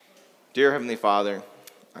Dear Heavenly Father,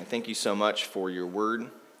 I thank you so much for your word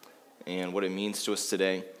and what it means to us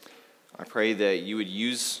today. I pray that you would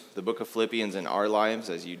use the book of Philippians in our lives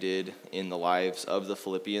as you did in the lives of the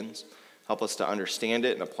Philippians. Help us to understand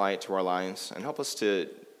it and apply it to our lives, and help us to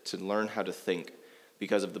learn how to think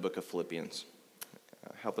because of the book of Philippians.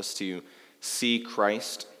 Help us to see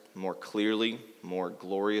Christ more clearly, more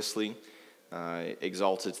gloriously,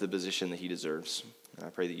 exalted to the position that he deserves. I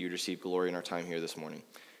pray that you'd receive glory in our time here this morning.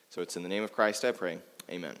 So it's in the name of Christ I pray.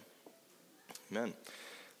 Amen. Amen.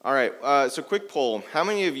 All right, so quick poll. How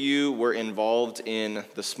many of you were involved in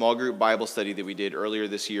the small group Bible study that we did earlier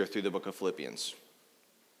this year through the book of Philippians?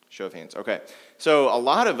 Show of hands. Okay. So a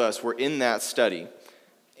lot of us were in that study,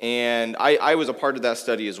 and I was a part of that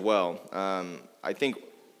study as well. I think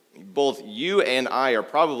both you and I are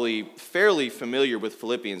probably fairly familiar with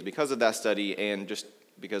Philippians because of that study and just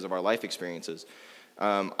because of our life experiences.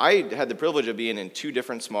 I had the privilege of being in two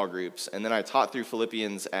different small groups, and then I taught through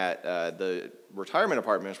Philippians at the retirement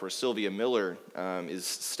apartments where Sylvia Miller is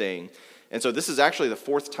staying. And so this is actually the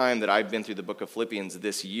fourth time that I've been through the book of Philippians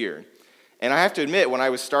this year. And I have to admit, when I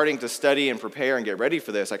was starting to study and prepare and get ready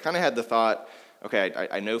for this, I kind of had the thought, okay,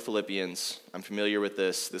 I know Philippians, I'm familiar with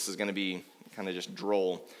this is going to be kind of just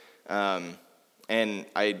droll. And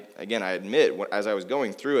I admit, as I was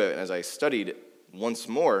going through it, and as I studied once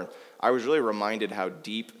more, I was really reminded how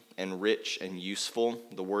deep and rich and useful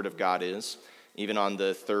the Word of God is, even on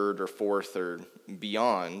the third or fourth or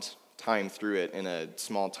beyond time through it in a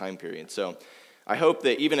small time period. So I hope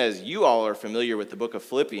that even as you all are familiar with the book of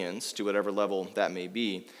Philippians, to whatever level that may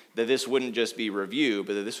be, that this wouldn't just be review,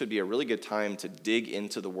 but that this would be a really good time to dig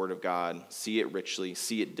into the Word of God, see it richly,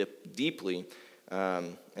 see it deeply,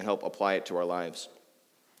 and help apply it to our lives.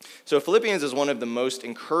 So Philippians is one of the most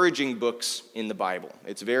encouraging books in the Bible.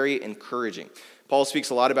 It's very encouraging. Paul speaks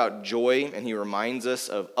a lot about joy, and he reminds us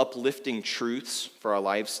of uplifting truths for our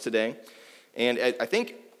lives today. And I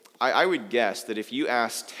think I would guess that if you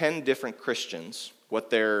asked 10 different Christians what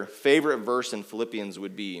their favorite verse in Philippians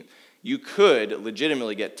would be, you could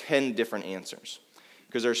legitimately get 10 different answers.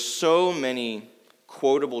 Because there's so many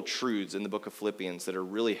quotable truths in the book of Philippians that are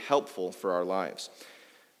really helpful for our lives.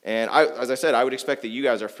 And as I said, I would expect that you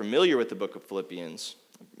guys are familiar with the book of Philippians,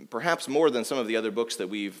 perhaps more than some of the other books that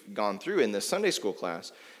we've gone through in this Sunday school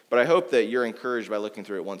class, but I hope that you're encouraged by looking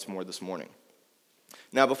through it once more this morning.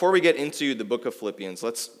 Now, before we get into the book of Philippians,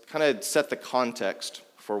 let's kind of set the context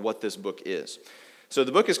for what this book is. So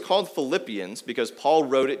the book is called Philippians because Paul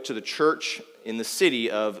wrote it to the church in the city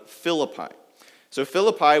of Philippi. So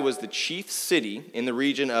Philippi was the chief city in the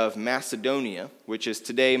region of Macedonia, which is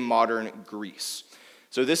today modern Greece.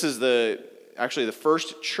 So this is actually the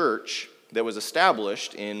first church that was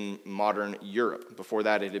established in modern Europe. Before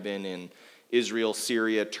that, it had been in Israel,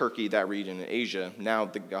 Syria, Turkey, that region in Asia. Now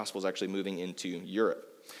the gospel is actually moving into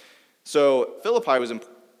Europe. So Philippi was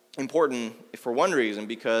important for one reason,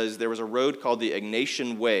 because there was a road called the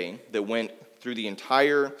Egnatian Way that went through the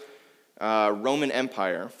entire Roman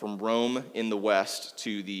Empire from Rome in the west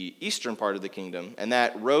to the eastern part of the kingdom. And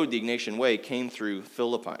that road, the Egnatian Way, came through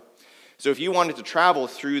Philippi. So if you wanted to travel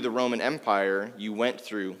through the Roman Empire, you went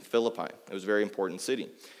through Philippi. It was a very important city.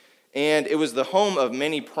 And it was the home of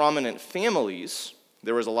many prominent families.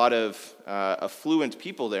 There was a lot of affluent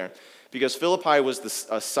people there, because Philippi was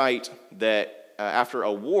a site that, after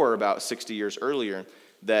a war about 60 years earlier,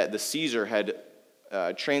 that the Caesar had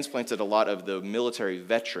transplanted a lot of the military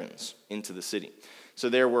veterans into the city. So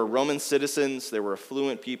there were Roman citizens, there were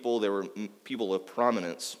affluent people, there were people of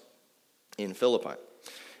prominence in Philippi.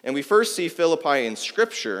 And we first see Philippi in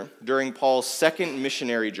Scripture during Paul's second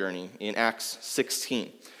missionary journey in Acts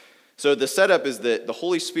 16. So the setup is that the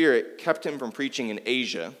Holy Spirit kept him from preaching in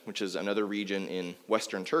Asia, which is another region in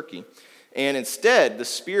western Turkey, and instead the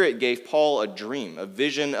Spirit gave Paul a dream, a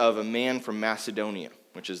vision of a man from Macedonia,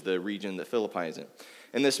 which is the region that Philippi is in.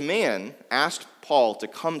 And this man asked Paul to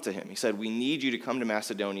come to him. He said, "We need you to come to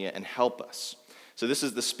Macedonia and help us." So this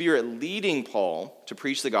is the Spirit leading Paul to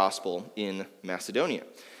preach the gospel in Macedonia.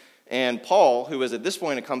 And Paul, who was at this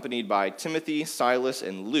point accompanied by Timothy, Silas,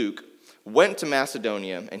 and Luke, went to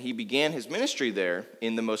Macedonia, and he began his ministry there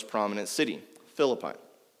in the most prominent city, Philippi.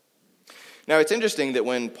 Now, it's interesting that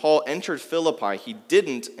when Paul entered Philippi, he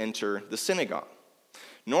didn't enter the synagogue.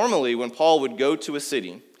 Normally, when Paul would go to a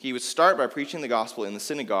city, he would start by preaching the gospel in the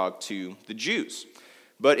synagogue to the Jews.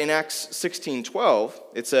 But in Acts 16:12,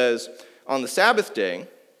 it says, "On the Sabbath day,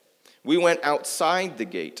 we went outside the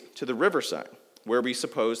gate to the riverside, where we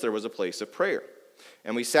supposed there was a place of prayer.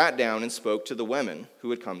 And we sat down and spoke to the women who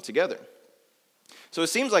had come together." So it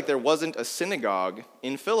seems like there wasn't a synagogue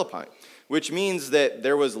in Philippi, which means that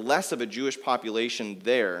there was less of a Jewish population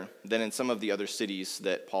there than in some of the other cities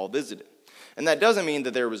that Paul visited. And that doesn't mean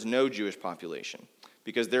that there was no Jewish population,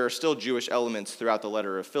 because there are still Jewish elements throughout the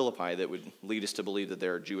letter of Philippi that would lead us to believe that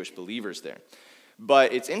there are Jewish believers there.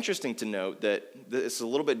 But it's interesting to note that it's a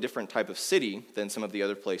little bit different type of city than some of the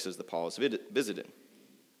other places that Paul has visited.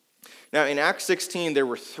 Now, in Acts 16, there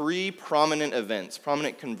were three prominent events,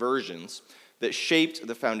 prominent conversions, that shaped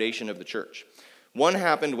the foundation of the church. One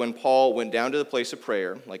happened when Paul went down to the place of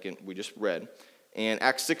prayer, like we just read, and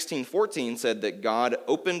Acts 16:14 said that God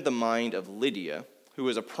opened the mind of Lydia, who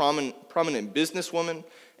was a prominent businesswoman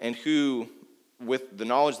and who, with the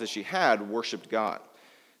knowledge that she had, worshiped God.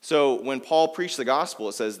 So when Paul preached the gospel,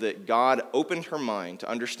 it says that God opened her mind to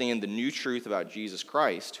understand the new truth about Jesus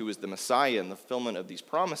Christ, who is the Messiah and the fulfillment of these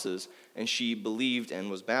promises, and she believed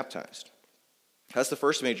and was baptized. That's the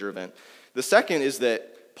first major event. The second is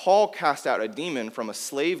that Paul cast out a demon from a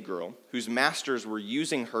slave girl whose masters were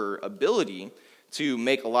using her ability to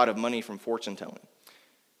make a lot of money from fortune telling.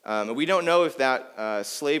 We don't know if that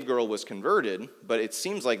slave girl was converted, but it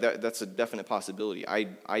seems like that's a definite possibility.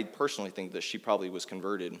 I personally think that she probably was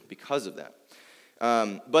converted because of that.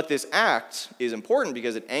 But this act is important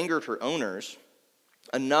because it angered her owners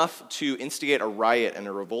enough to instigate a riot and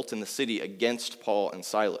a revolt in the city against Paul and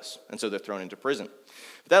Silas, and so they're thrown into prison.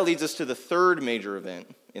 But that leads us to the third major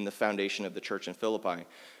event in the foundation of the church in Philippi.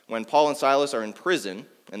 When Paul and Silas are in prison,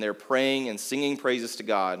 and they're praying and singing praises to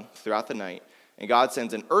God throughout the night, and God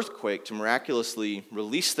sends an earthquake to miraculously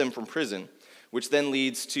release them from prison, which then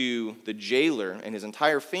leads to the jailer and his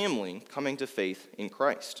entire family coming to faith in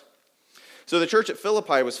Christ. So the church at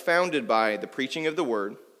Philippi was founded by the preaching of the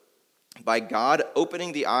word, by God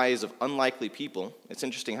opening the eyes of unlikely people. It's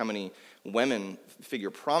interesting how many women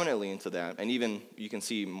figure prominently into that, and even you can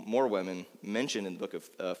see more women mentioned in the book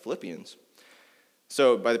of Philippians.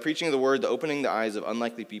 So by the preaching of the word, the opening the eyes of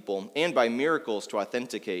unlikely people, and by miracles to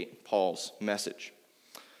authenticate Paul's message.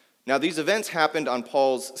 Now these events happened on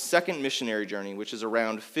Paul's second missionary journey, which is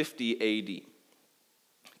around 50 AD.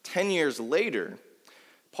 10 years later,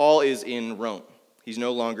 Paul is in Rome. He's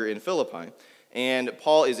no longer in Philippi. And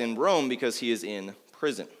Paul is in Rome because he is in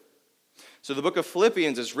prison. So the book of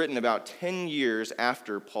Philippians is written about 10 years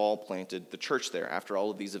after Paul planted the church there, after all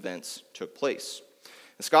of these events took place.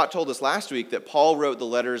 And Scott told us last week that Paul wrote the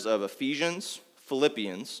letters of Ephesians,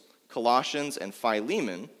 Philippians, Colossians, and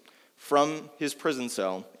Philemon from his prison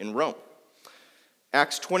cell in Rome.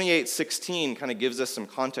 Acts 28:16 kind of gives us some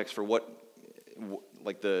context for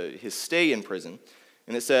his stay in prison.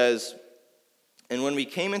 And it says, "And when we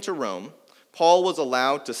came into Rome, Paul was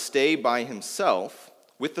allowed to stay by himself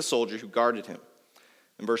with the soldier who guarded him."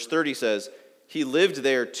 And verse 30 says, "He lived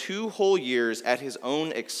there 2 whole years at his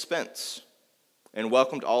own expense and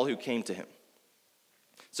welcomed all who came to him."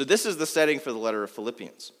 So this is the setting for the letter of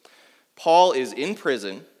Philippians. Paul is in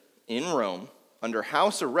prison in Rome under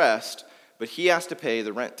house arrest, but he has to pay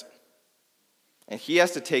the rent. And he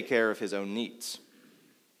has to take care of his own needs.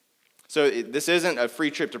 So this isn't a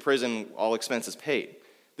free trip to prison, all expenses paid.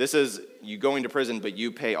 This is you going to prison, but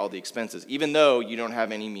you pay all the expenses, even though you don't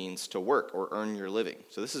have any means to work or earn your living.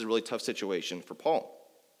 So this is a really tough situation for Paul.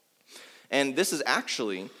 And this is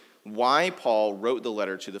actually why Paul wrote the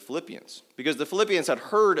letter to the Philippians, because the Philippians had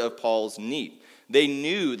heard of Paul's need. They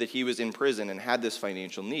knew that he was in prison and had this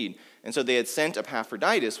financial need, and so they had sent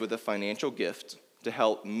Epaphroditus with a financial gift to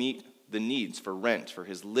help meet the needs for rent, for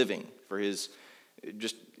his living, for his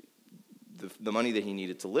just the money that he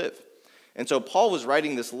needed to live. And so Paul was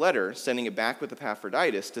writing this letter, sending it back with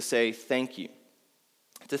Epaphroditus to say thank you,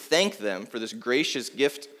 to thank them for this gracious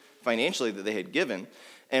gift financially that they had given,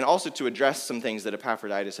 and also to address some things that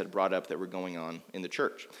Epaphroditus had brought up that were going on in the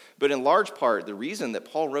church. But in large part, the reason that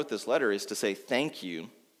Paul wrote this letter is to say thank you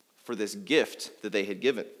for this gift that they had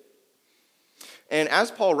given. And as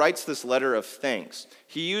Paul writes this letter of thanks,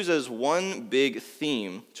 he uses one big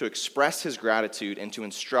theme to express his gratitude and to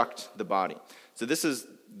instruct the body. So this is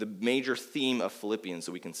the major theme of Philippians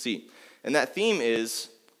that we can see. And that theme is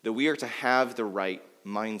that we are to have the right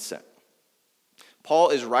mindset.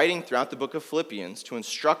 Paul is writing throughout the book of Philippians to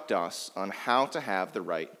instruct us on how to have the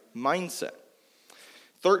right mindset.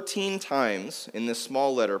 13 times in this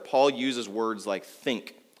small letter, Paul uses words like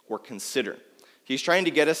think or consider. He's trying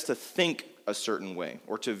to get us to think a certain way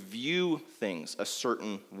or to view things a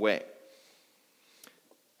certain way.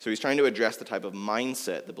 So he's trying to address the type of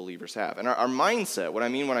mindset the believers have. And our mindset, what I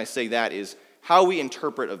mean when I say that, is how we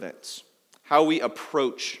interpret events, how we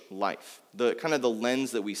approach life, the kind of the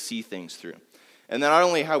lens that we see things through. And then not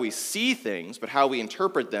only how we see things, but how we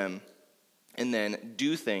interpret them and then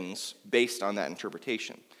do things based on that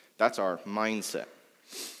interpretation. That's our mindset.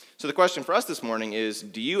 So the question for us this morning is,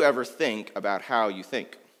 do you ever think about how you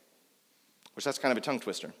think? Which that's kind of a tongue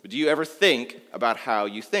twister. But do you ever think about how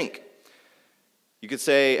you think? You could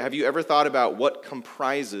say, have you ever thought about what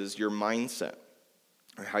comprises your mindset?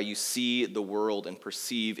 Or how you see the world and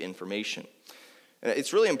perceive information? And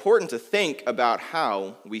it's really important to think about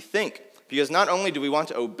how we think. Because not only do we want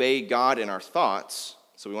to obey God in our thoughts,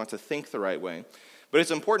 so we want to think the right way, but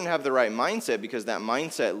it's important to have the right mindset because that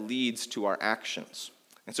mindset leads to our actions.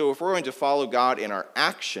 And so if we're going to follow God in our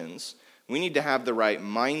actions, we need to have the right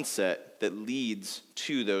mindset that leads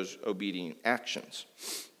to those obedient actions.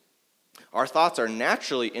 Our thoughts are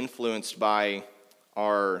naturally influenced by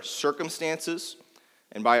our circumstances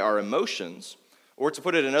and by our emotions, or to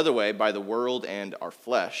put it another way, by the world and our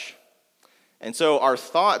flesh. And so our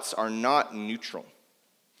thoughts are not neutral.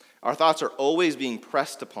 Our thoughts are always being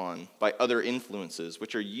pressed upon by other influences,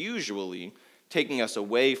 which are usually taking us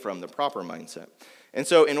away from the proper mindset. And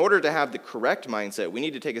so in order to have the correct mindset, we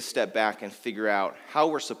need to take a step back and figure out how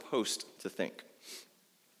we're supposed to think.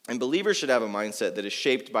 And believers should have a mindset that is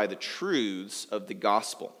shaped by the truths of the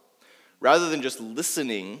gospel. Rather than just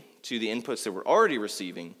listening to the inputs that we're already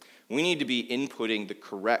receiving, we need to be inputting the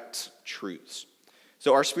correct truths.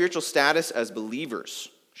 So our spiritual status as believers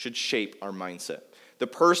should shape our mindset. The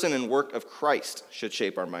person and work of Christ should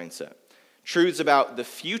shape our mindset. Truths about the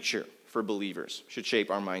future for believers should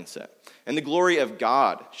shape our mindset. And the glory of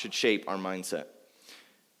God should shape our mindset.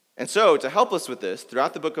 And so, to help us with this,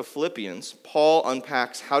 throughout the book of Philippians, Paul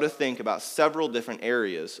unpacks how to think about several different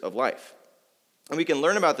areas of life. And we can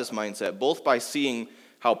learn about this mindset both by seeing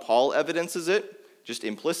how Paul evidences it, just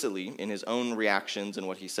implicitly in his own reactions and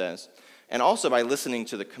what he says, and also by listening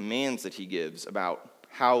to the commands that he gives about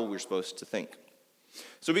how we're supposed to think.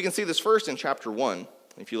 So we can see this first in chapter 1,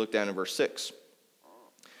 if you look down in verse 6.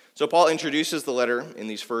 So Paul introduces the letter in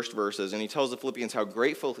these first verses, and he tells the Philippians how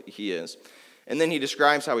grateful he is, and then he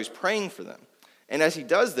describes how he's praying for them. And as he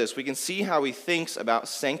does this, we can see how he thinks about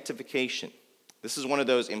sanctification. This is one of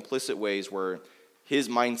those implicit ways where his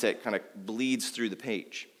mindset kind of bleeds through the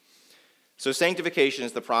page. So sanctification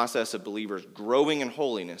is the process of believers growing in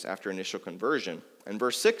holiness after initial conversion. And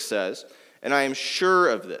verse 6 says, "And I am sure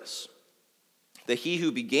of this, that he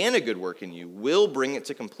who began a good work in you will bring it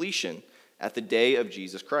to completion at the day of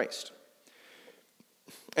Jesus Christ."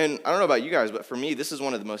 And I don't know about you guys, but for me, this is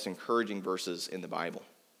one of the most encouraging verses in the Bible.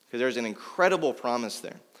 Because there's an incredible promise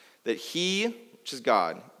there that he, which is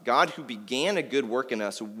God who began a good work in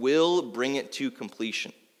us, will bring it to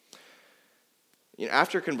completion. You know,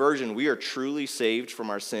 after conversion, we are truly saved from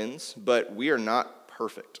our sins, but we are not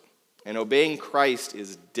perfect. And obeying Christ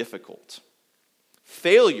is difficult.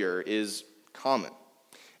 Failure is common.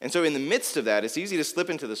 And so in the midst of that, it's easy to slip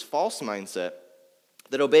into this false mindset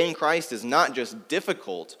that obeying Christ is not just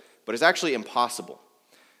difficult, but it's actually impossible.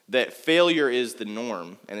 That failure is the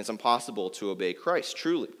norm, and it's impossible to obey Christ,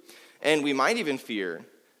 truly. And we might even fear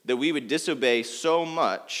that we would disobey so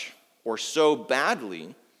much or so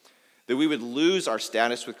badly that we would lose our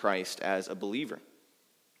status with Christ as a believer.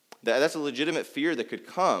 That's a legitimate fear that could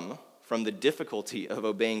come from the difficulty of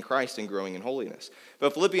obeying Christ and growing in holiness.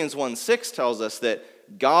 But Philippians 1:6 tells us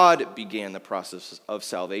that God began the process of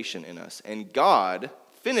salvation in us, and God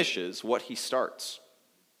finishes what he starts.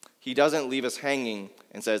 He doesn't leave us hanging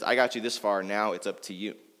and says, "I got you this far, now it's up to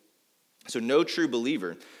you." So no true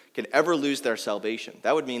believer can ever lose their salvation.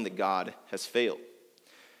 That would mean that God has failed.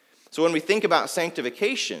 So when we think about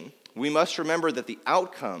sanctification, we must remember that the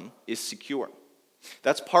outcome is secure.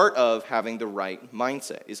 That's part of having the right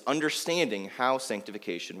mindset, is understanding how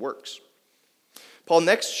sanctification works. Paul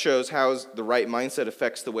next shows how the right mindset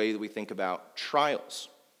affects the way that we think about trials.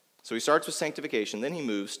 So he starts with sanctification, then he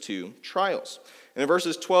moves to trials. And in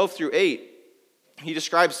verses 12 through 8, he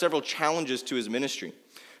describes several challenges to his ministry.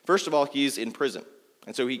 First of all, he's in prison.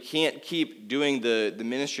 And so he can't keep doing the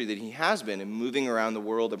ministry that he has been and moving around the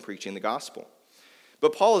world and preaching the gospel.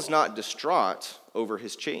 But Paul is not distraught over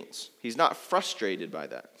his chains. He's not frustrated by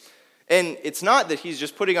that. And it's not that he's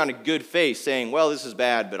just putting on a good face saying, "Well, this is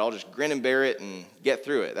bad, but I'll just grin and bear it and get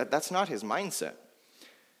through it." That's not his mindset.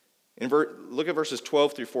 Look at verses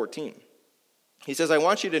 12 through 14. He says, "I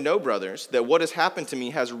want you to know, brothers, that what has happened to me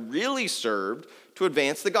has really served to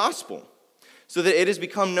advance the gospel, so that it has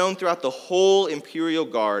become known throughout the whole imperial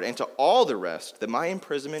guard and to all the rest that my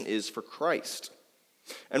imprisonment is for Christ.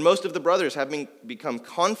 And most of the brothers, having become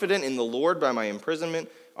confident in the Lord by my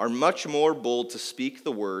imprisonment, are much more bold to speak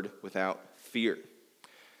the word without fear."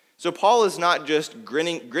 So Paul is not just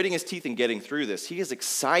gritting his teeth and getting through this. He is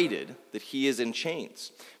excited that he is in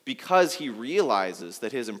chains because he realizes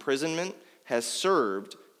that his imprisonment has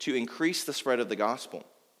served to increase the spread of the gospel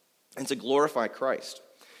and to glorify Christ.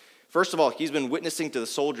 First of all, he's been witnessing to the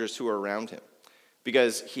soldiers who are around him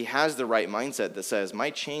because he has the right mindset that says, my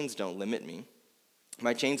chains don't limit me.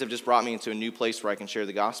 My chains have just brought me into a new place where I can share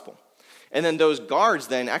the gospel. And then those guards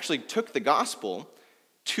then actually took the gospel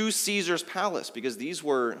to Caesar's palace because these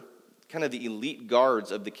were kind of the elite guards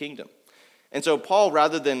of the kingdom. And so Paul,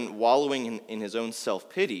 rather than wallowing in his own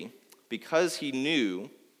self-pity, because he knew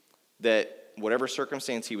that whatever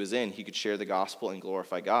circumstance he was in, he could share the gospel and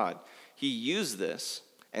glorify God, he used this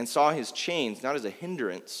and saw his chains not as a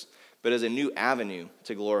hindrance, but as a new avenue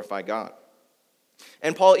to glorify God.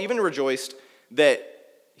 And Paul even rejoiced that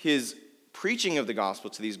his preaching of the gospel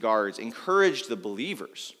to these guards encouraged the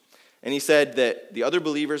believers. And he said that the other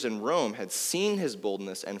believers in Rome had seen his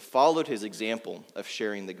boldness and followed his example of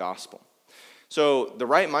sharing the gospel. So the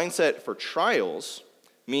right mindset for trials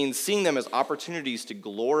means seeing them as opportunities to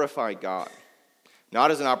glorify God, not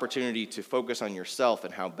as an opportunity to focus on yourself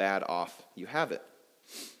and how bad off you have it.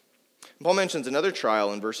 Paul mentions another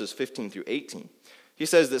trial in verses 15 through 18. He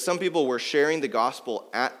says that some people were sharing the gospel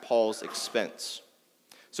at Paul's expense.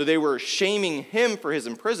 So they were shaming him for his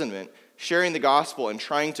imprisonment, sharing the gospel and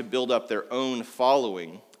trying to build up their own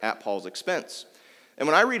following at Paul's expense. And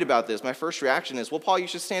when I read about this, my first reaction is, well, Paul, you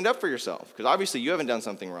should stand up for yourself, because obviously you haven't done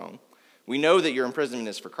something wrong. We know that your imprisonment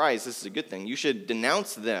is for Christ. This is a good thing. You should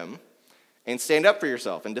denounce them and stand up for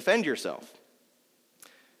yourself and defend yourself.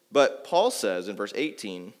 But Paul says in verse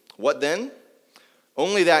 18, what then?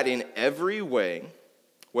 Only that in every way,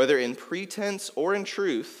 whether in pretense or in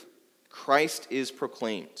truth, Christ is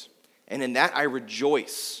proclaimed. And in that I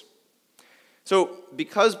rejoice. So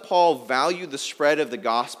because Paul valued the spread of the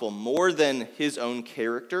gospel more than his own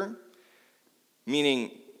character,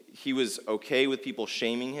 meaning he was okay with people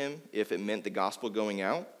shaming him if it meant the gospel going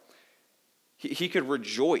out, he could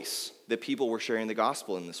rejoice that people were sharing the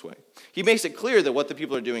gospel in this way. He makes it clear that what the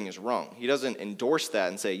people are doing is wrong. He doesn't endorse that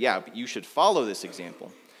and say, yeah, but you should follow this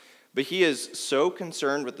example. But he is so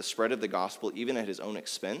concerned with the spread of the gospel, even at his own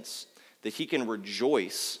expense, that he can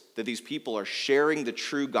rejoice that these people are sharing the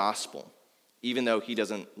true gospel, even though he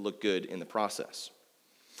doesn't look good in the process.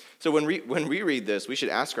 So when we read this, we should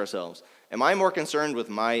ask ourselves, am I more concerned with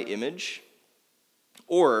my image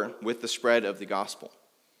or with the spread of the gospel?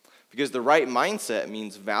 Because the right mindset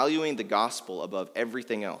means valuing the gospel above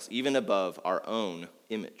everything else, even above our own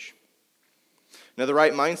image. Now, the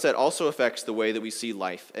right mindset also affects the way that we see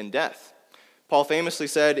life and death. Paul famously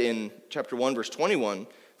said in chapter 1, verse 21,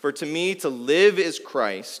 "For to me to live is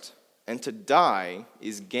Christ, and to die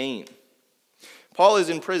is gain." Paul is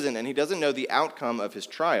in prison, and he doesn't know the outcome of his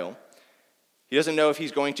trial. He doesn't know if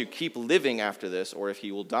he's going to keep living after this or if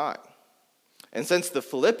he will die. And since the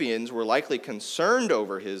Philippians were likely concerned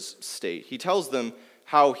over his state, he tells them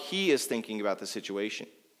how he is thinking about the situation.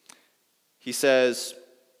 He says,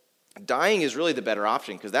 dying is really the better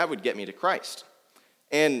option because that would get me to Christ.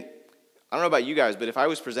 And I don't know about you guys, but if I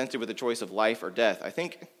was presented with a choice of life or death, I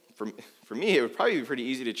think for me it would probably be pretty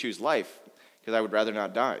easy to choose life because I would rather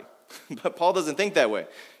not die. But Paul doesn't think that way.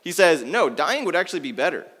 He says, no, dying would actually be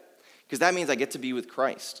better because that means I get to be with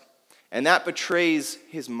Christ. And that betrays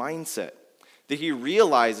his mindset, that he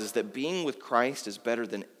realizes that being with Christ is better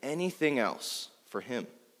than anything else for him.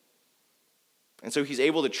 And so he's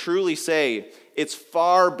able to truly say, it's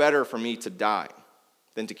far better for me to die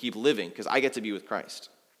than to keep living because I get to be with Christ.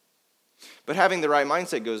 But having the right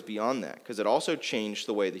mindset goes beyond that because it also changed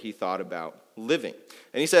the way that he thought about living.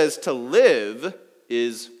 And he says, to live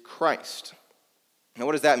is Christ. Now,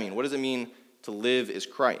 what does that mean? What does it mean to live is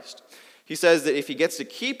Christ? He says that if he gets to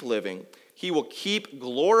keep living, he will keep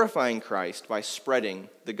glorifying Christ by spreading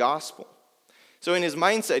the gospel. So in his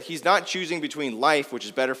mindset, he's not choosing between life, which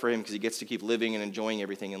is better for him because he gets to keep living and enjoying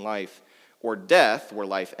everything in life, or death, where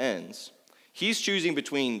life ends. He's choosing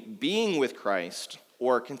between being with Christ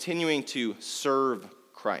or continuing to serve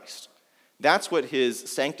Christ. That's what his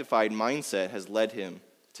sanctified mindset has led him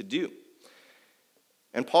to do.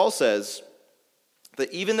 And Paul says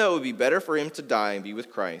that even though it would be better for him to die and be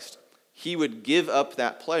with Christ, he would give up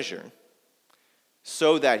that pleasure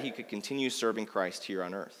so that he could continue serving Christ here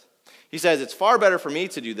on earth. He says, it's far better for me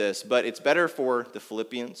to do this, but it's better for the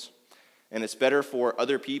Philippians, and it's better for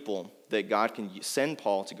other people that God can send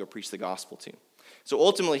Paul to go preach the gospel to. So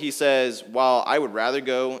ultimately he says, while I would rather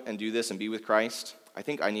go and do this and be with Christ, I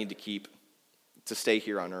think I need to stay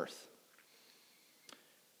here on earth.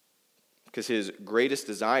 Because his greatest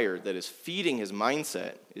desire that is feeding his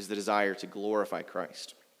mindset is the desire to glorify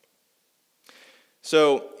Christ.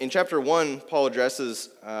 So in chapter 1, Paul addresses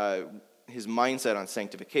his mindset on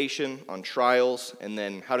sanctification, on trials, and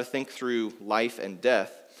then how to think through life and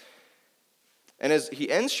death. And as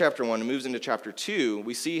he ends chapter 1 and moves into chapter 2,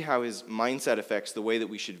 we see how his mindset affects the way that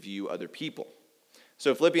we should view other people.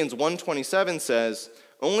 So Philippians 1:27 says,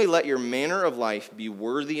 "Only let your manner of life be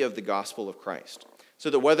worthy of the gospel of Christ, so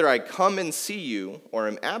that whether I come and see you or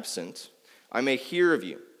am absent, I may hear of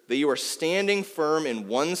you, that you are standing firm in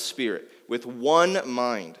one spirit, with one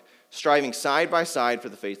mind, striving side by side for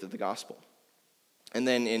the faith of the gospel." And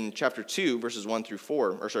then in chapter 2, verses 1 through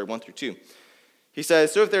 2, he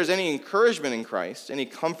says, "So if there's any encouragement in Christ, any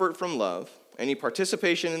comfort from love, any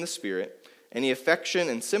participation in the Spirit, any affection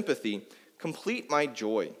and sympathy, complete my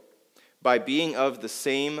joy by being of the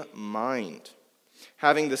same mind,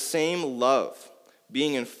 having the same love,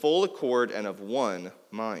 being in full accord and of one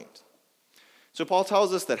mind." So Paul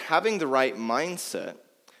tells us that having the right mindset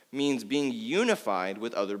means being unified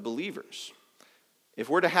with other believers. If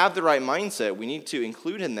we're to have the right mindset, we need to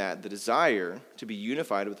include in that the desire to be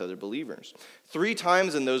unified with other believers. 3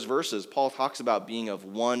 times in those verses, Paul talks about being of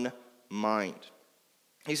one mind.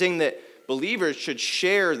 He's saying that believers should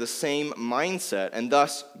share the same mindset and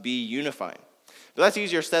thus be unified. But that's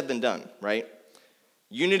easier said than done, right?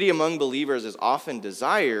 Unity among believers is often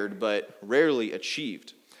desired, but rarely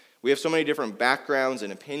achieved. We have so many different backgrounds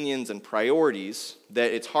and opinions and priorities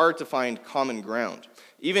that it's hard to find common ground.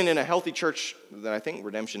 Even in a healthy church that I think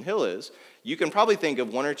Redemption Hill is, you can probably think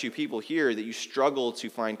of 1 or 2 people here that you struggle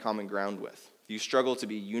to find common ground with, you struggle to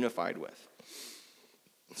be unified with.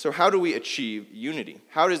 So how do we achieve unity?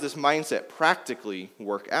 How does this mindset practically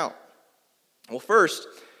work out? Well, first,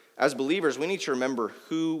 as believers, we need to remember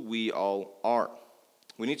who we all are.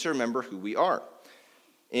 We need to remember who we are.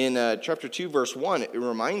 In chapter 2, verse 1, it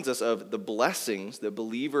reminds us of the blessings that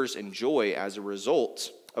believers enjoy as a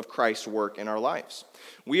result of Christ's work in our lives.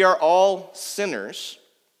 We are all sinners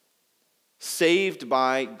saved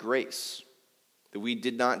by grace that we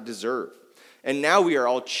did not deserve. And now we are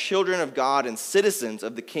all children of God and citizens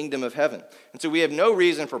of the kingdom of heaven. And so we have no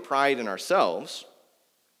reason for pride in ourselves.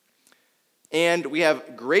 And we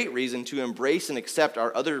have great reason to embrace and accept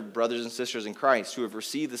our other brothers and sisters in Christ who have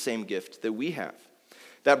received the same gift that we have.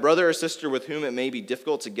 That brother or sister with whom it may be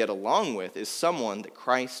difficult to get along with is someone that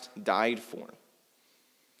Christ died for.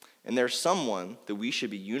 And there's someone that we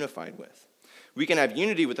should be unified with. We can have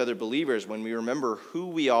unity with other believers when we remember who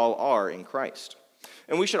we all are in Christ.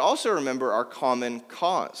 And we should also remember our common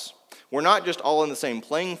cause. We're not just all in the same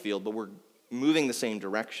playing field, but we're moving the same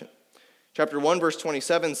direction. Chapter 1, verse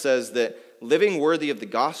 27 says that living worthy of the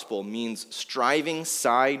gospel means striving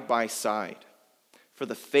side by side for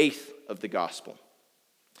the faith of the gospel.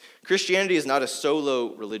 Christianity is not a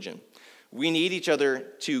solo religion. We need each other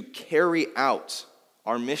to carry out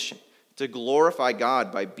our mission, to glorify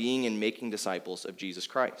God by being and making disciples of Jesus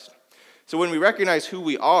Christ. So when we recognize who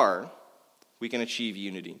we are, we can achieve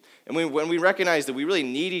unity. And when we recognize that we really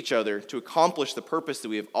need each other to accomplish the purpose that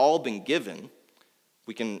we have all been given,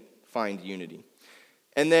 we can find unity.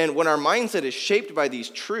 And then when our mindset is shaped by these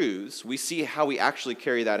truths, we see how we actually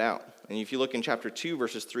carry that out. And if you look in chapter 2,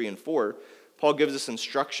 verses 3 and 4, Paul gives us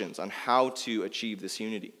instructions on how to achieve this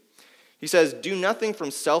unity. He says, "Do nothing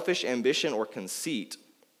from selfish ambition or conceit,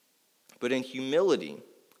 but in humility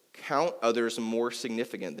count others more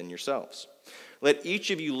significant than yourselves. Let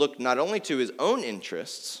each of you look not only to his own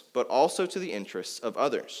interests, but also to the interests of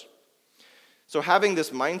others." So having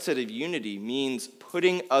this mindset of unity means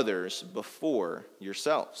putting others before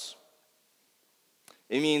yourselves.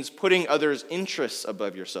 It means putting others' interests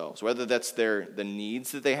above yourselves, whether that's the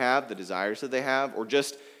needs that they have, the desires that they have, or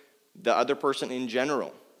just the other person in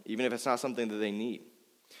general, even if it's not something that they need.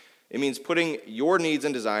 It means putting your needs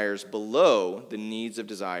and desires below the needs of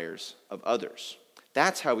desires of others.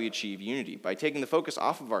 That's how we achieve unity, by taking the focus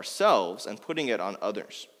off of ourselves and putting it on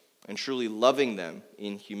others, and truly loving them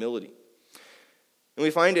in humility. And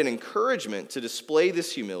we find an encouragement to display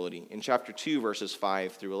this humility in chapter 2, verses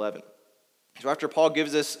 5 through 11. So after Paul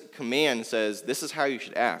gives this command and says, this is how you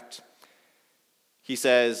should act, he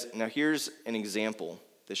says, now here's an example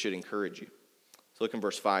that should encourage you. So look in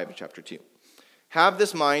verse 5 of chapter 2. "Have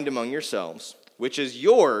this mind among yourselves, which is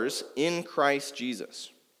yours in Christ Jesus,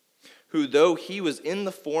 who though he was in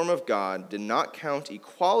the form of God, did not count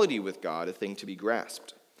equality with God a thing to be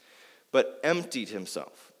grasped, but emptied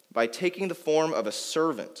himself by taking the form of a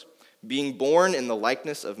servant, being born in the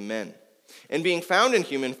likeness of men. And being found in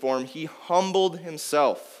human form, he humbled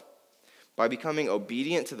himself by becoming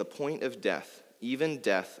obedient to the point of death, even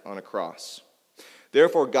death on a cross.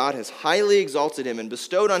 Therefore God has highly exalted him and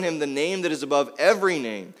bestowed on him the name that is above every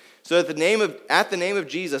name, so that at the name of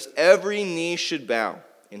Jesus every knee should bow,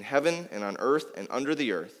 in heaven and on earth and under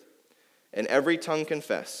the earth, and every tongue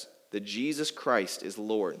confess that Jesus Christ is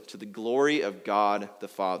Lord, to the glory of God the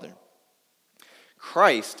Father.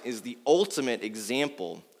 Christ is the ultimate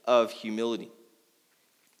example of humility.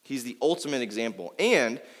 He's the ultimate example,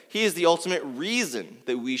 and he is the ultimate reason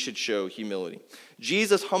that we should show humility.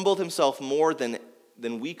 Jesus humbled himself more than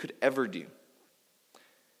we could ever do.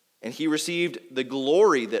 And he received the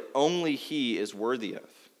glory that only he is worthy of.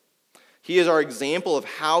 He is our example of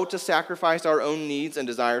how to sacrifice our own needs and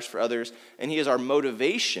desires for others, and he is our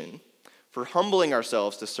motivation for humbling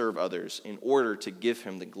ourselves to serve others in order to give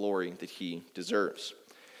him the glory that he deserves.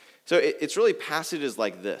 So it's really passages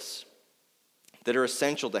like this that are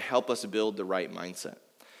essential to help us build the right mindset,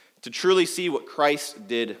 to truly see what Christ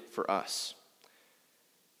did for us,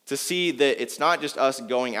 to see that it's not just us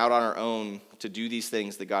going out on our own to do these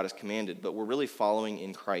things that God has commanded, but we're really following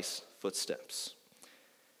in Christ's footsteps.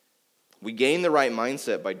 We gain the right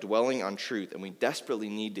mindset by dwelling on truth, and we desperately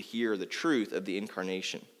need to hear the truth of the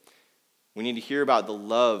incarnation. We need to hear about the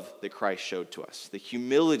love that Christ showed to us, the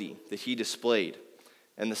humility that he displayed,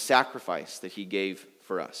 and the sacrifice that he gave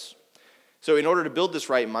for us. So in order to build this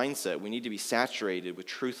right mindset, we need to be saturated with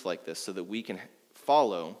truth like this so that we can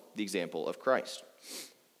follow the example of Christ.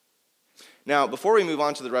 Now, before we move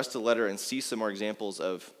on to the rest of the letter and see some more examples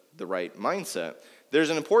of the right mindset, there's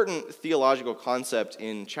an important theological concept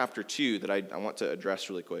in chapter 2 that I want to address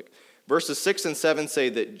really quick. Verses 6 and 7 say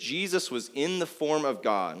that Jesus was in the form of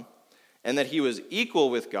God and that he was equal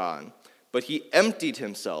with God, but he emptied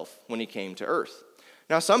himself when he came to earth.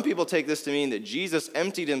 Now, some people take this to mean that Jesus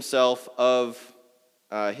emptied himself of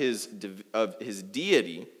his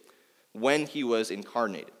deity when he was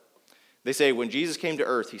incarnated. They say when Jesus came to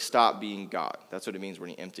earth, he stopped being God. That's what it means when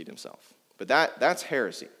he emptied himself. But that's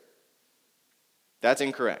heresy. That's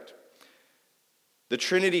incorrect. The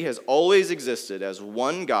Trinity has always existed as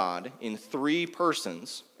one God in three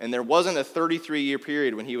persons, and there wasn't a 33-year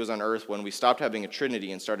period when he was on earth when we stopped having a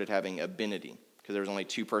Trinity and started having a binity, because there was only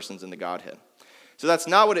two persons in the Godhead. So that's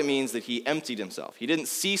not what it means that he emptied himself. He didn't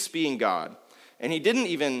cease being God, and he didn't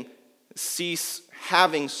even cease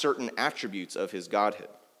having certain attributes of his Godhead.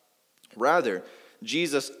 Rather,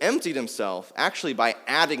 Jesus emptied himself actually by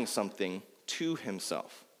adding something to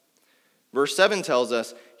himself. Verse 7 tells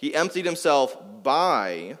us he emptied himself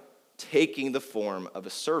by taking the form of a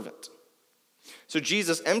servant. So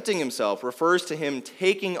Jesus emptying himself refers to him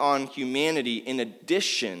taking on humanity in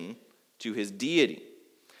addition to his deity.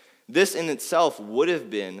 This in itself would have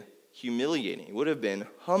been humiliating. It would have been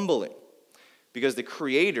humbling because the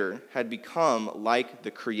Creator had become like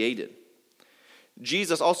the created.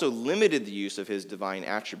 Jesus also limited the use of his divine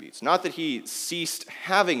attributes. Not that he ceased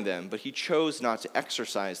having them, but he chose not to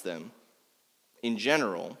exercise them in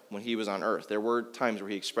general when he was on earth. There were times where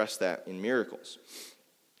he expressed that in miracles.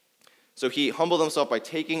 So he humbled himself by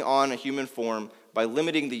taking on a human form, by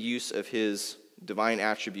limiting the use of his divine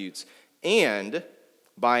attributes, and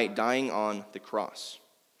by dying on the cross.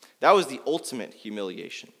 That was the ultimate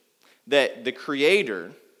humiliation. That the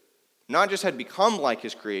Creator not just had become like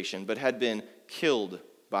his creation, but had been killed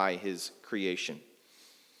by his creation.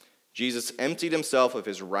 Jesus emptied himself of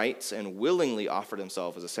his rights and willingly offered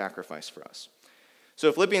himself as a sacrifice for us.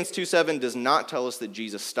 So Philippians 2:7 does not tell us that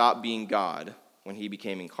Jesus stopped being God when he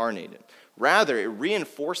became incarnated. Rather, it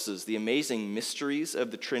reinforces the amazing mysteries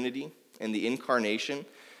of the Trinity and the incarnation,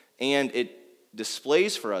 and it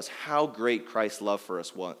displays for us how great Christ's love for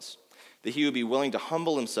us was. That he would be willing to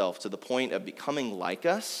humble himself to the point of becoming like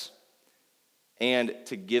us and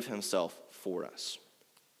to give himself for us.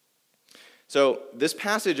 So this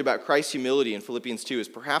passage about Christ's humility in Philippians 2 is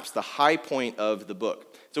perhaps the high point of the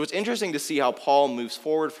book. So it's interesting to see how Paul moves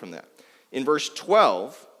forward from that. In verse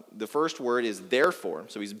 12, the first word is therefore.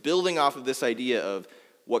 So he's building off of this idea of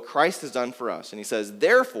what Christ has done for us. And he says,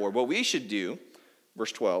 therefore, what we should do,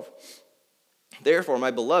 verse 12, therefore,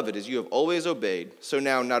 my beloved, as you have always obeyed, so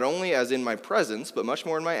now not only as in my presence, but much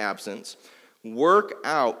more in my absence, work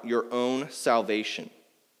out your own salvation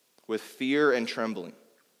with fear and trembling.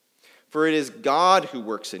 For it is God who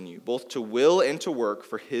works in you, both to will and to work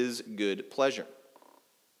for his good pleasure.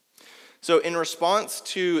 So in response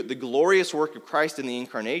to the glorious work of Christ in the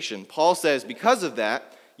incarnation, Paul says, because of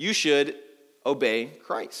that, you should obey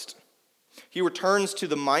Christ. He returns to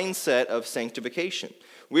the mindset of sanctification.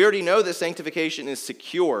 We already know that sanctification is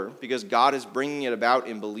secure because God is bringing it about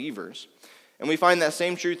in believers. And we find that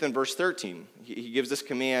same truth in verse 13. He gives this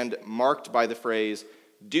command marked by the phrase,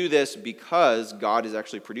 do this because God is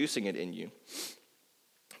actually producing it in you.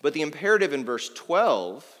 But the imperative in verse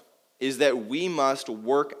 12 is that we must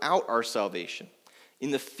work out our salvation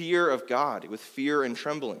in the fear of God, with fear and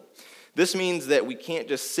trembling. This means that we can't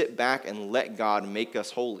just sit back and let God make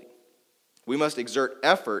us holy. We must exert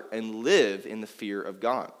effort and live in the fear of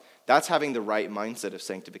God. That's having the right mindset of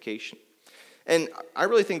sanctification. And I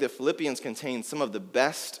really think that Philippians contains some of the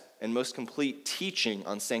best and most complete teaching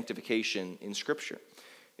on sanctification in Scripture.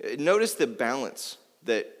 Notice the balance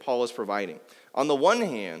that Paul is providing. On the one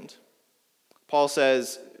hand, Paul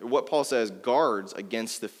says guards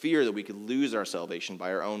against the fear that we could lose our salvation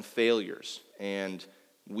by our own failures and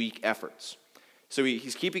weak efforts. So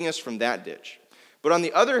he's keeping us from that ditch. But on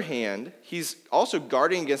the other hand, he's also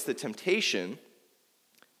guarding against the temptation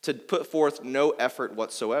to put forth no effort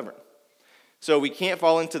whatsoever. So we can't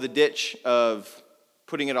fall into the ditch of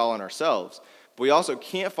putting it all on ourselves, but we also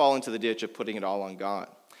can't fall into the ditch of putting it all on God.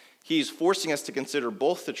 He's forcing us to consider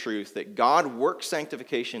both the truth that God works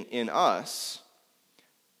sanctification in us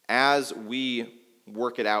as we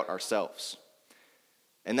work it out ourselves.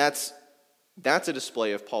 And that's a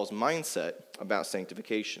display of Paul's mindset about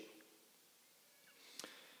sanctification.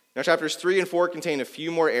 Now, chapters 3 and 4 contain a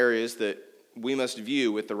few more areas that we must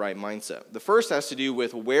view with the right mindset. The first has to do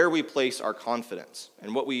with where we place our confidence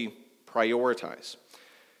and what we prioritize.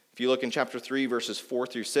 If you look in chapter 3, verses 4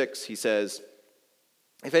 through 6, he says,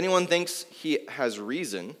 "If anyone thinks he has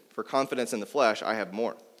reason for confidence in the flesh, I have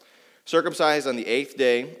more. Circumcised on the 8th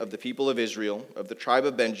day of the people of Israel, of the tribe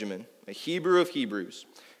of Benjamin, a Hebrew of Hebrews,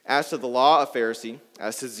 as to the law, a Pharisee,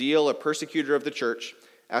 as to zeal, a persecutor of the church,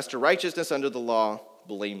 as to righteousness under the law,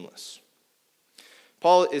 blameless."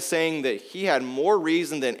 Paul is saying that he had more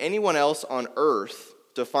reason than anyone else on earth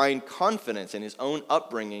to find confidence in his own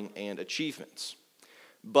upbringing and achievements.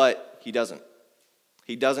 But he doesn't.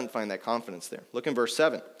 He doesn't find that confidence there. Look in verse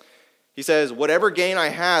 7. He says, "Whatever gain I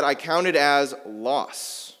had, I counted as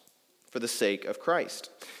loss for the sake of Christ.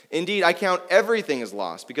 Indeed, I count everything as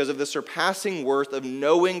loss because of the surpassing worth of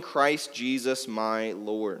knowing Christ Jesus my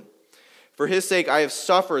Lord. For his sake I have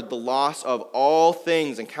suffered the loss of all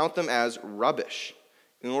things and count them as rubbish,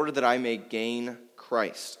 in order that I may gain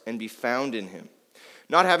Christ and be found in him,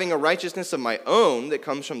 not having a righteousness of my own that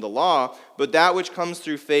comes from the law, but that which comes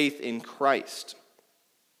through faith in Christ,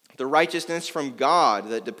 the righteousness from God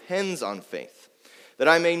that depends on faith, that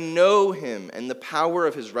I may know him and the power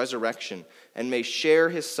of his resurrection, and may share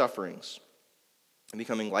his sufferings, and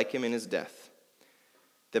becoming like him in his death,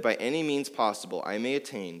 that by any means possible I may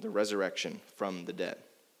attain the resurrection from the dead."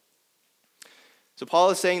 So Paul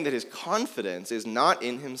is saying that his confidence is not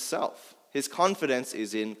in himself. His confidence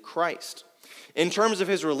is in Christ. In terms of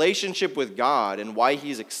his relationship with God and why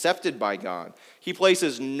he's accepted by God, he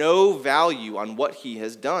places no value on what he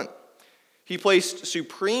has done. He placed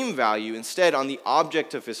supreme value instead on the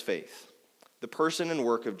object of his faith, the person and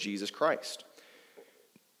work of Jesus Christ.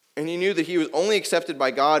 And he knew that he was only accepted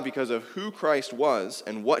by God because of who Christ was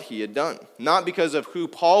and what he had done, not because of who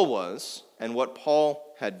Paul was and what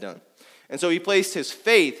Paul had done. And so he placed his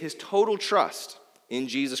faith, his total trust in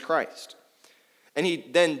Jesus Christ. And he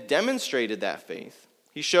then demonstrated that faith.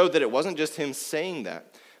 He showed that it wasn't just him saying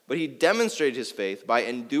that, but he demonstrated his faith by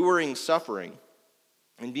enduring suffering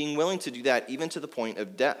and being willing to do that even to the point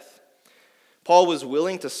of death. Paul was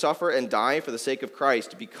willing to suffer and die for the sake of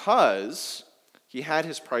Christ because he had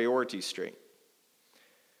his priorities straight.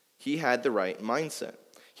 He had the right mindset.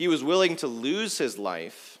 He was willing to lose his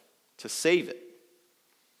life to save it.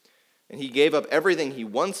 And he gave up everything he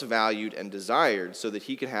once valued and desired so that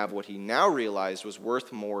he could have what he now realized was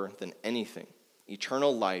worth more than anything: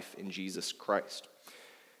 eternal life in Jesus Christ.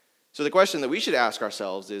 So the question that we should ask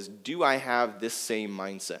ourselves is, do I have this same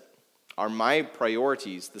mindset? Are my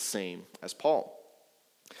priorities the same as Paul?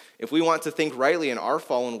 If we want to think rightly in our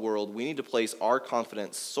fallen world, we need to place our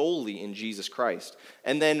confidence solely in Jesus Christ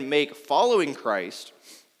and then make following Christ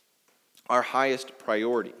our highest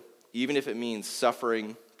priority, even if it means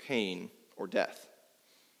suffering, pain, or death.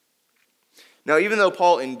 Now, even though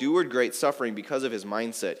Paul endured great suffering because of his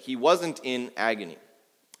mindset, he wasn't in agony.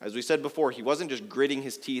 As we said before, he wasn't just gritting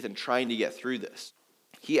his teeth and trying to get through this.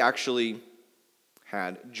 He actually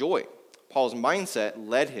had joy. Paul's mindset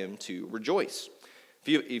led him to rejoice.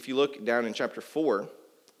 If you look down in chapter 4,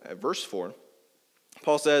 at verse 4,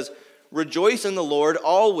 Paul says, "Rejoice in the Lord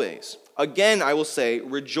always. Again, I will say,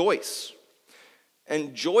 rejoice."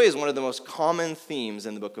 And joy is one of the most common themes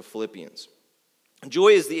in the book of Philippians. Joy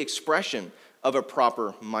is the expression of a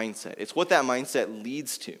proper mindset. It's what that mindset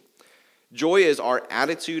leads to. Joy is our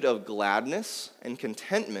attitude of gladness and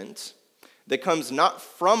contentment that comes not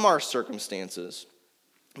from our circumstances,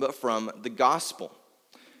 but from the gospel.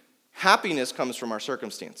 Happiness comes from our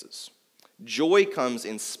circumstances. Joy comes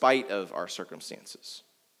in spite of our circumstances.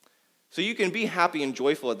 So you can be happy and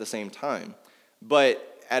joyful at the same time,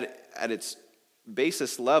 but at its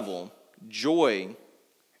basis level, joy,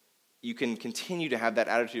 you can continue to have that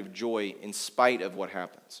attitude of joy in spite of what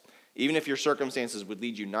happens. Even if your circumstances would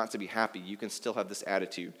lead you not to be happy, you can still have this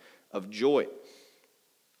attitude of joy.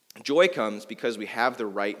 Joy comes because we have the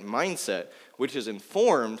right mindset, which is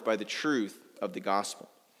informed by the truth of the gospel.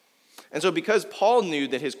 And so because Paul knew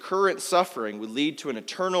that his current suffering would lead to an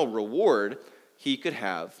eternal reward, he could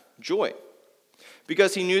have joy.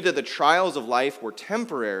 Because he knew that the trials of life were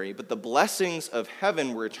temporary, but the blessings of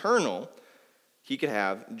heaven were eternal, he could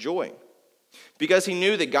have joy. Because he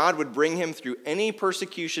knew that God would bring him through any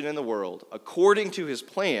persecution in the world according to his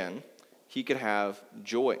plan, he could have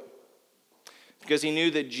joy. Because he knew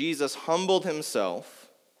that Jesus humbled himself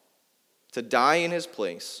to die in his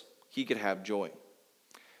place, he could have joy.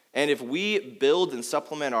 And if we build and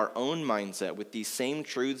supplement our own mindset with these same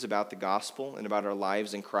truths about the gospel and about our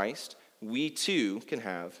lives in Christ, we too can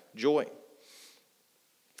have joy.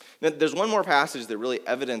 Now, there's one more passage that really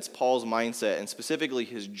evidences Paul's mindset and specifically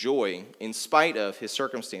his joy in spite of his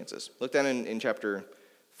circumstances. Look down in chapter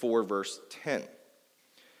 4, verse 10.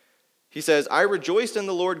 He says, "I rejoiced in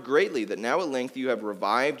the Lord greatly that now at length you have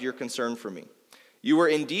revived your concern for me. You were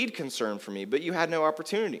indeed concerned for me, but you had no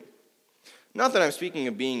opportunity. Not that I'm speaking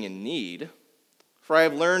of being in need, for I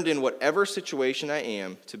have learned in whatever situation I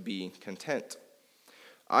am to be content.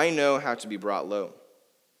 I know how to be brought low,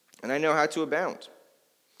 and I know how to abound.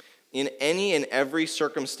 In any and every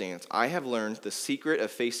circumstance, I have learned the secret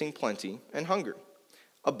of facing plenty and hunger,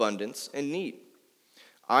 abundance and need.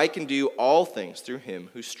 I can do all things through him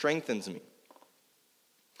who strengthens me."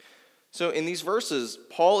 So in these verses,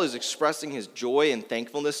 Paul is expressing his joy and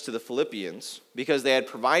thankfulness to the Philippians because they had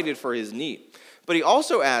provided for his need. But he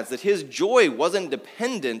also adds that his joy wasn't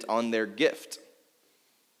dependent on their gift.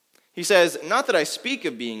 He says, "Not that I speak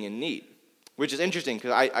of being in need," which is interesting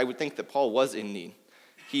because I would think that Paul was in need.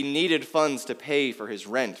 He needed funds to pay for his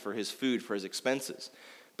rent, for his food, for his expenses.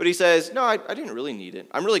 But he says, "No, I didn't really need it.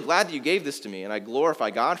 I'm really glad that you gave this to me, and I glorify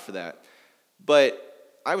God for that.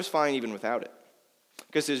 But I was fine even without it."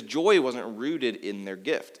 Because his joy wasn't rooted in their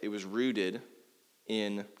gift. It was rooted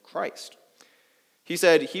in Christ. He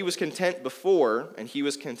said he was content before, and he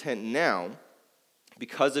was content now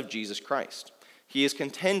because of Jesus Christ. He is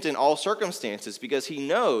content in all circumstances because he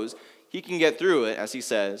knows he can get through it, as he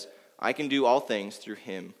says, "I can do all things through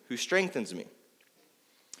him who strengthens me."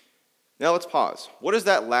 Now let's pause. What does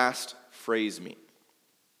that last phrase mean?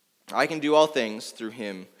 I can do all things through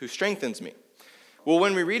him who strengthens me. Well,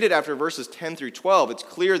 when we read it after verses 10 through 12, it's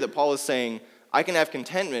clear that Paul is saying, I can have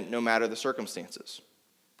contentment no matter the circumstances.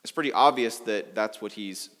 It's pretty obvious that that's what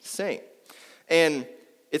he's saying. And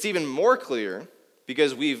it's even more clear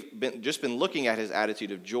because we've just been looking at his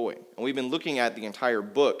attitude of joy. And we've been looking at the entire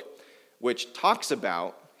book, which talks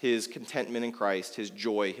about his contentment in Christ, his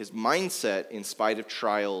joy, his mindset in spite of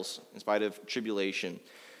trials, in spite of tribulation.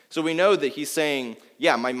 So we know that he's saying,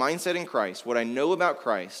 yeah, my mindset in Christ, what I know about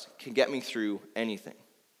Christ, can get me through anything.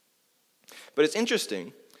 But it's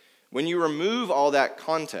interesting, when you remove all that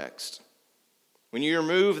context, when you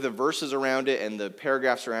remove the verses around it and the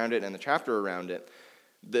paragraphs around it and the chapter around it,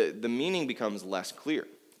 the meaning becomes less clear.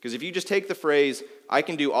 Because if you just take the phrase, I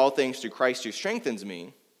can do all things through Christ who strengthens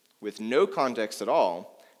me, with no context at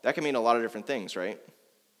all, that can mean a lot of different things, right?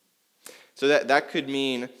 So that could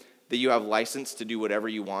mean that you have license to do whatever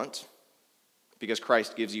you want because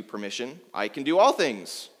Christ gives you permission. I can do all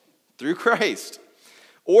things through Christ.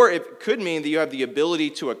 Or it could mean that you have the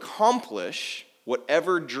ability to accomplish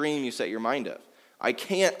whatever dream you set your mind of. I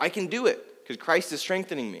can do it because Christ is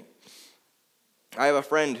strengthening me. I have a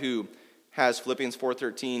friend who has Philippians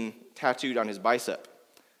 4:13 tattooed on his bicep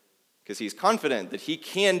because he's confident that he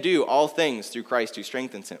can do all things through Christ who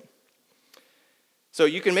strengthens him. So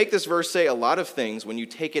you can make this verse say a lot of things when you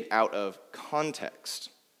take it out of context.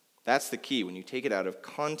 That's the key, when you take it out of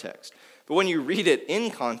context. But when you read it in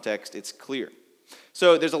context, it's clear.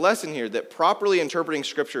 So there's a lesson here that properly interpreting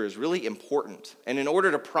Scripture is really important. And in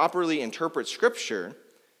order to properly interpret Scripture,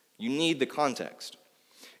 you need the context.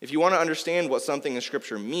 If you want to understand what something in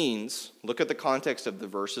Scripture means, look at the context of the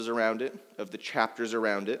verses around it, of the chapters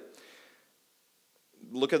around it.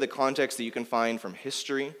 Look at the context that you can find from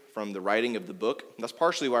history, from the writing of the book. That's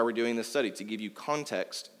partially why we're doing this study, to give you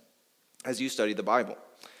context as you study the Bible.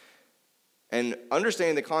 And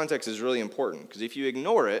understanding the context is really important, because if you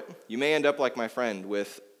ignore it, you may end up like my friend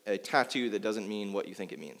with a tattoo that doesn't mean what you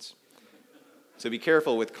think it means. So be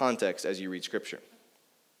careful with context as you read Scripture.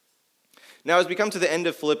 Now, as we come to the end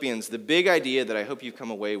of Philippians, the big idea that I hope you've come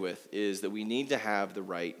away with is that we need to have the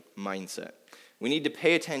right mindset. We need to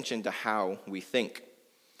pay attention to how we think.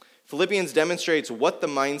 Philippians demonstrates what the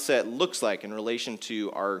mindset looks like in relation to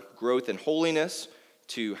our growth in holiness,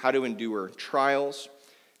 to how to endure trials,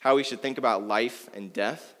 how we should think about life and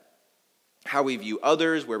death, how we view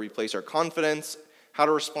others, where we place our confidence, how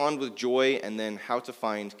to respond with joy, and then how to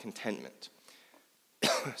find contentment.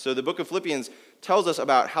 So the book of Philippians tells us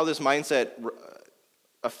about how this mindset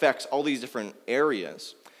affects all these different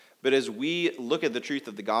areas. But as we look at the truth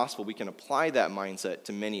of the gospel, we can apply that mindset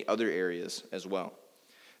to many other areas as well.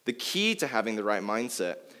 The key to having the right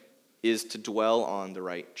mindset is to dwell on the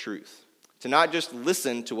right truth. To not just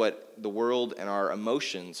listen to what the world and our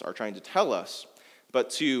emotions are trying to tell us, but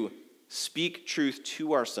to speak truth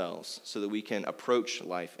to ourselves so that we can approach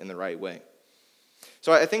life in the right way.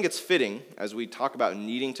 So I think it's fitting, as we talk about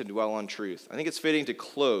needing to dwell on truth, I think it's fitting to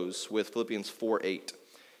close with Philippians 4:8,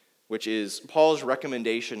 which is Paul's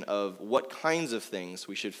recommendation of what kinds of things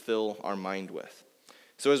we should fill our mind with.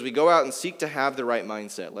 So as we go out and seek to have the right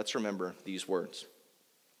mindset, let's remember these words.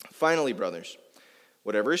 Finally, brothers,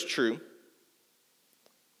 whatever is true,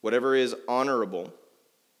 whatever is honorable,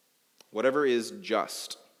 whatever is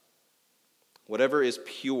just, whatever is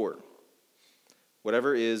pure,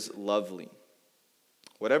 whatever is lovely,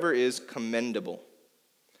 whatever is commendable,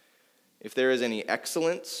 if there is any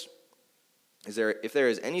excellence, if there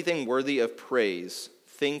is anything worthy of praise,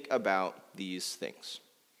 think about these things.